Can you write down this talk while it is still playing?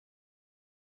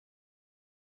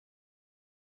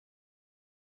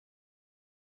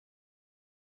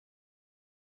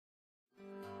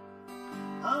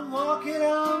I'm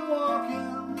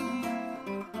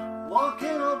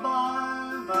walking all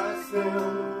by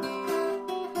myself.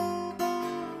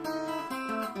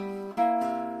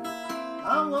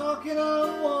 I'm walking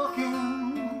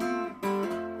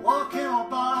all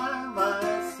by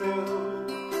myself.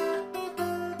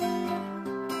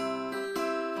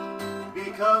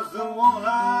 Because the one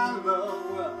I love,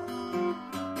 well,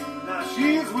 now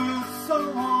she's with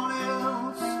someone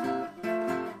else.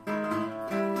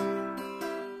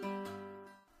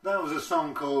 That was a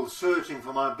song called Searching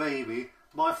for My Baby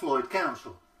by Floyd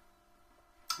Council.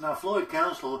 Now Floyd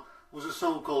Council was a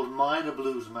so-called minor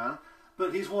bluesman,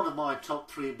 but he's one of my top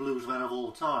 3 bluesmen of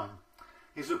all time.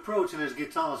 His approach and his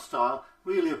guitar style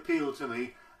really appealed to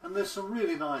me, and there's some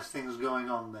really nice things going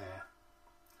on there.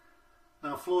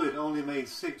 Now Floyd only made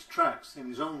 6 tracks in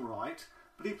his own right,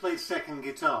 but he played second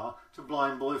guitar to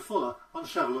Blind Boy Fuller on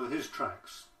several of his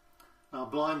tracks. Now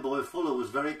Blind Boy Fuller was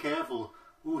very careful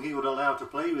who he would allow to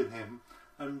play with him,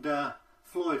 and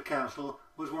Floyd Council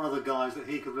was one of the guys that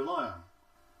he could rely on.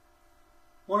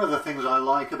 One of the things I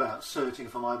like about Searching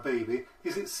for My Baby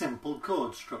is its simple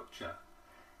chord structure.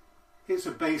 It's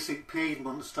a basic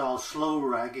Piedmont style slow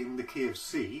rag in the key of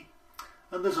C,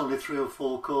 and there's only 3 or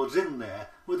 4 chords in there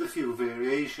with a few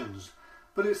variations,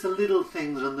 but it's the little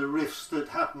things and the riffs that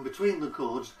happen between the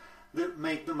chords that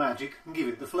make the magic and give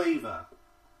it the flavour.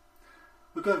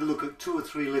 We're going to look at 2 or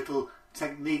 3 little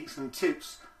techniques and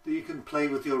tips that you can play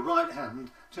with your right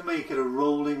hand to make it a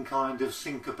rolling kind of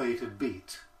syncopated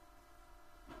beat.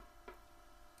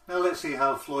 Now let's see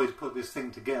how Floyd put this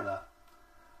thing together.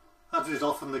 As is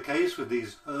often the case with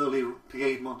these early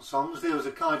Piedmont songs, there was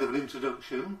a kind of an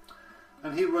introduction,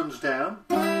 and he runs down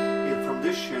in from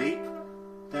this shape,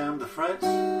 down the frets,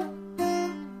 and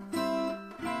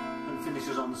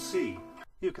finishes on C.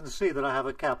 You can see that I have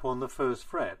a cap on the 1st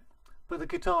fret, but the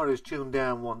guitar is tuned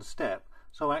down 1 step,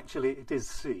 so actually it is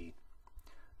C.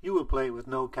 You will play it with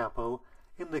no capo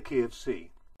in the key of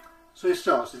C. So he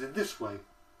starts it in this way.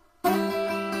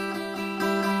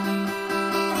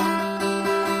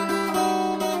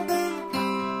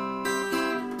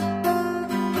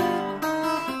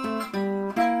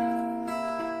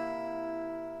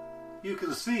 You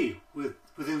can see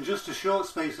within just a short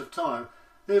space of time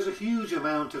there's a huge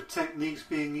amount of techniques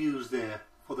being used there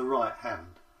for the right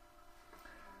hand.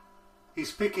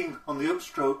 He's picking on the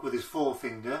upstroke with his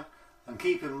forefinger, and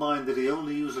keep in mind that he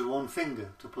only uses 1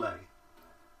 finger to play.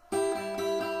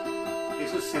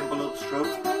 It's a simple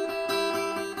upstroke.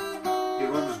 He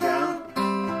runs down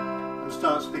and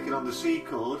starts picking on the C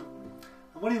chord,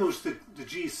 and when he moves to the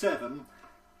G7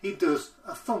 he does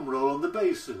a thumb roll on the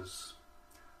basses.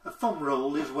 A thumb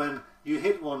roll is when you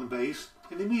hit 1 bass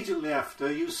and immediately after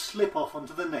you slip off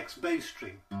onto the next bass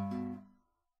string.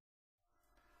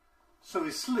 So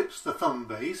he slips the thumb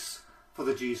bass for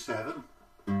the G7,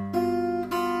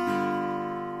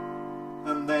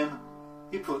 and then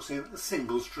he puts in a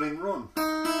single string run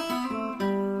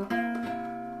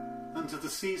into the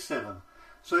C7.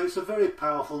 So it's a very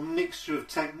powerful mixture of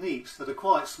techniques that are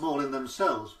quite small in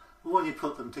themselves, but when you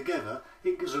put them together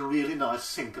it gives a really nice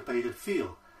syncopated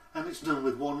feel, and it's done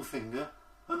with 1 finger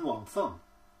and 1 thumb.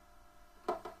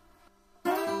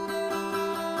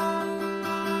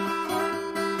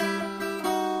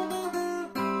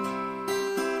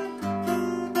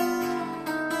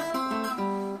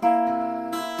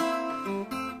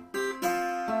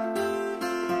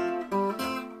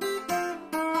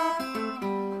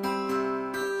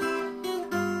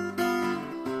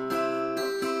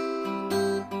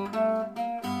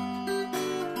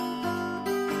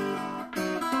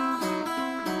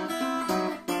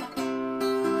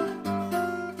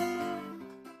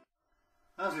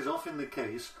 As is often the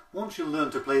case, once you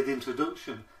learn to play the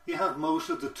introduction, you have most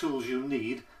of the tools you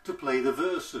need to play the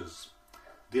verses.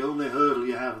 The only hurdle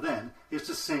you have then is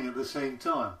to sing at the same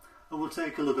time, and we'll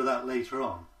take a look at that later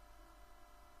on.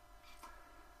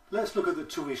 Let's look at the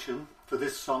tuition for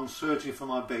this song, Searching for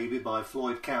My Baby by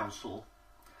Floyd Council,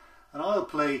 and I'll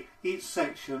play each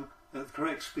section at the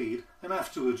correct speed, and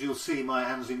afterwards you'll see my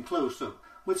hands in close-up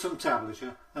with some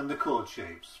tablature and the chord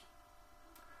shapes.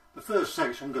 The first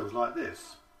section goes like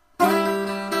this.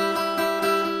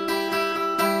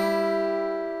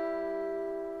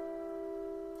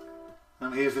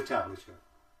 And here's the tablature.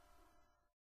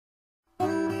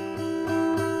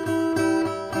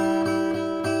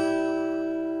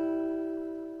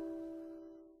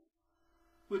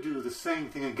 We do the same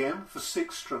thing again for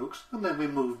 6 strokes, and then we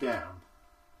move down.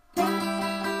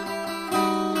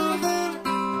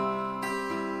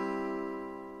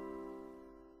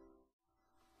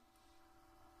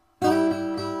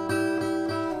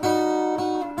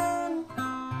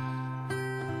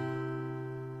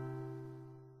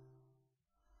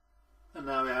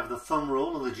 the thumb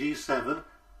roll on the G7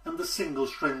 and the single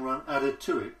string run added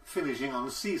to it, finishing on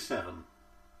C7.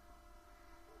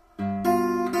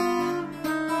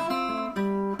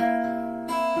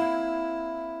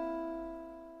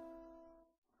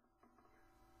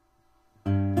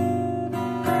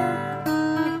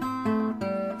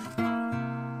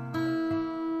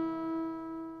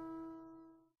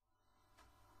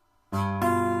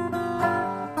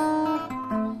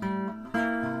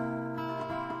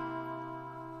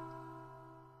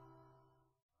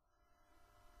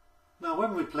 Now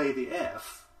when we play the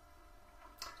F,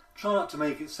 try not to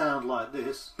make it sound like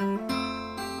this,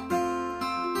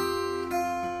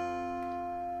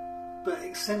 but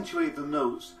accentuate the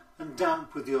notes and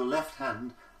damp with your left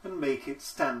hand and make it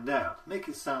stand out. Make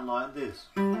it sound like this.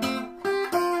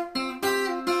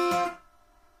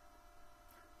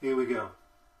 Here we go.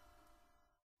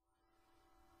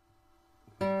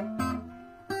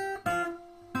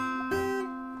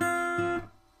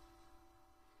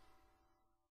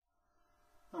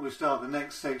 We start the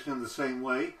next section in the same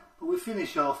way, but we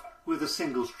finish off with a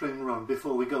single string run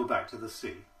before we go back to the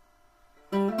C.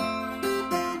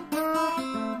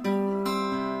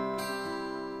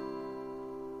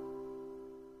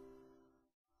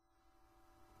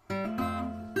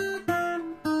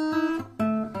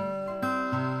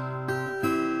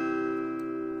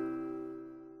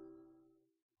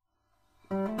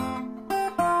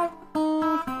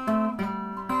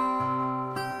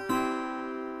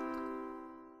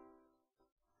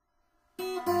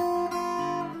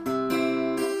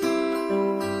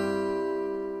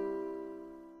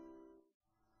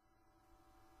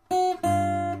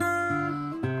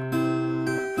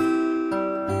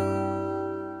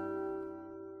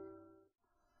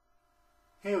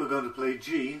 Here we're going to play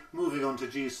G, moving on to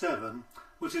G7,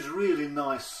 which is a really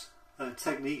nice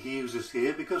technique he uses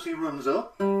here because he runs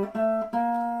up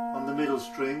on the middle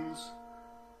strings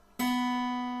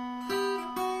and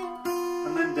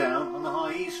then down on the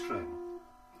high E string.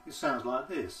 It sounds like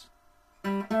this.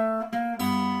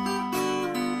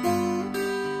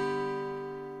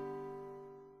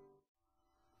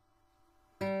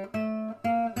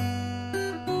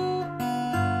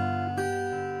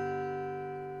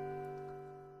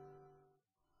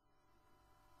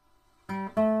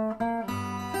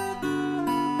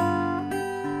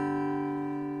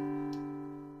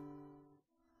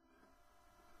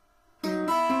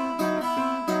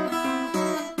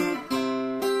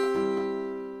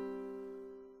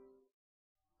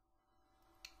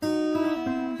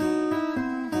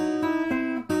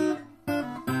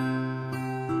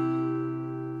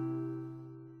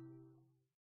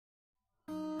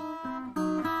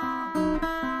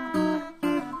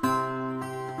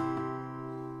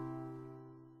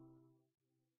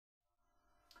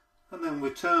 And then we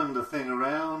turn the thing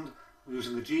around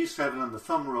using the G7 and the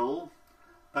thumb roll,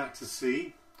 back to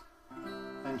C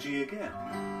and G again.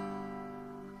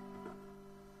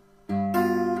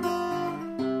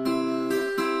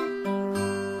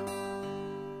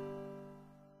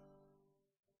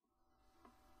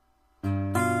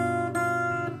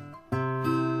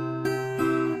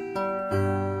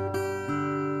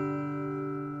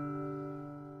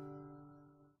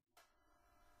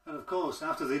 And of course,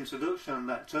 after the introduction and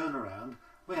that turnaround,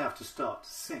 we have to start to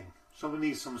sing. So we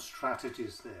need some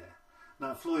strategies there.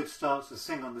 Now Floyd starts to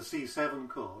sing on the C7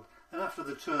 chord, and after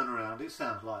the turnaround it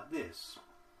sounds like this.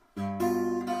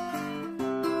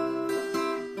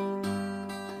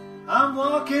 I'm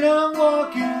walking,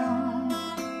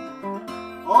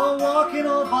 all walking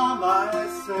all by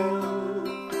myself.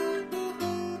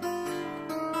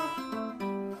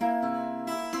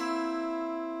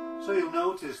 So you'll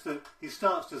notice that he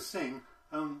starts to sing,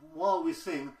 and while we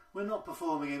sing we're not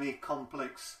performing any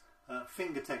complex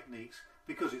finger techniques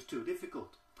because it's too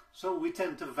difficult. So we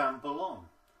tend to vamp along.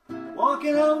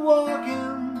 Walking and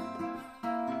walking.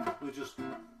 We're just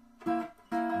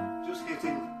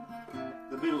hitting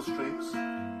the middle strings.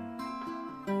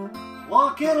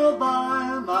 Walking all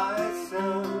by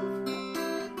myself.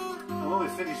 And when we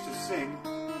finish to sing,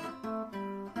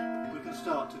 we can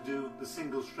start to do the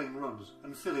single string runs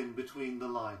and fill in between the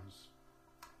lines.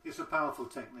 It's a powerful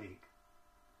technique.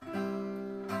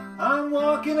 I'm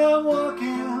walking,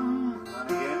 and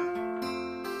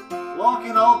again,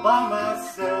 walking all by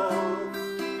myself,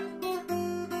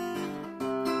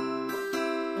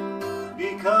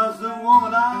 because the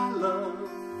woman I love,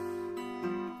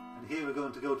 and here we're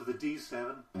going to go to the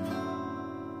D7,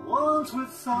 once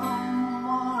with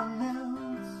someone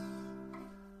else.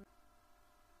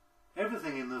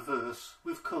 Everything in the verse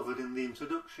we've covered in the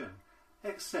introduction,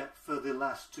 except for the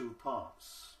last two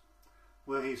parts,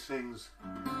 where he sings,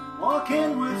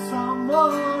 walking with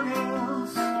someone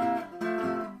else.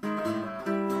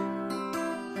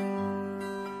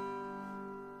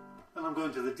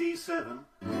 the D7,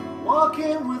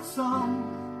 walking with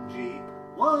some G,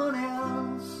 one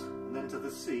else, and then to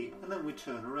the C, and then we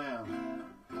turn around.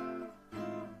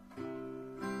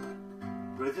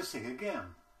 Ready to sing again.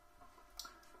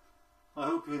 I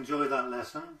hope you enjoyed that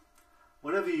lesson.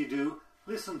 Whatever you do,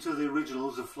 listen to the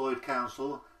originals of Floyd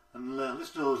Council and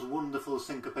listen to those wonderful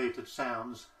syncopated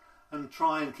sounds and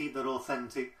try and keep that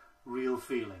authentic, real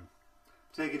feeling.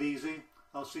 Take it easy.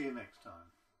 I'll see you next time.